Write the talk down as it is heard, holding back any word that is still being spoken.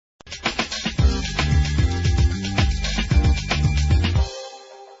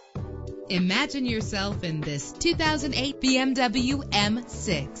Imagine yourself in this 2008 BMW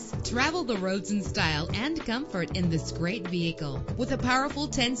M6. Travel the roads in style and comfort in this great vehicle with a powerful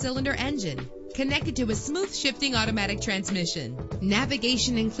 10-cylinder engine connected to a smooth shifting automatic transmission.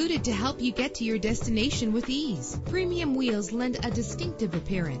 Navigation included to help you get to your destination with ease. Premium wheels lend a distinctive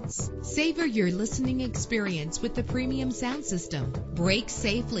appearance. Savor your listening experience with the premium sound system. Brake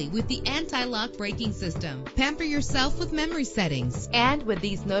safely with the anti-lock braking system. Pamper yourself with memory settings. And with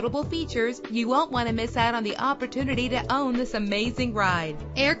these notable features, you won't want to miss out on the opportunity to own this amazing ride.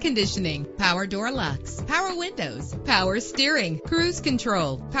 Air conditioning, power door locks, power windows, power steering, cruise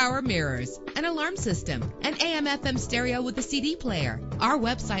control, power mirrors, an alarm system, an AM/FM stereo with a CD player. Our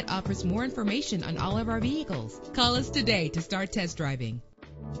website offers more information on all of our vehicles. Call us today to start test driving.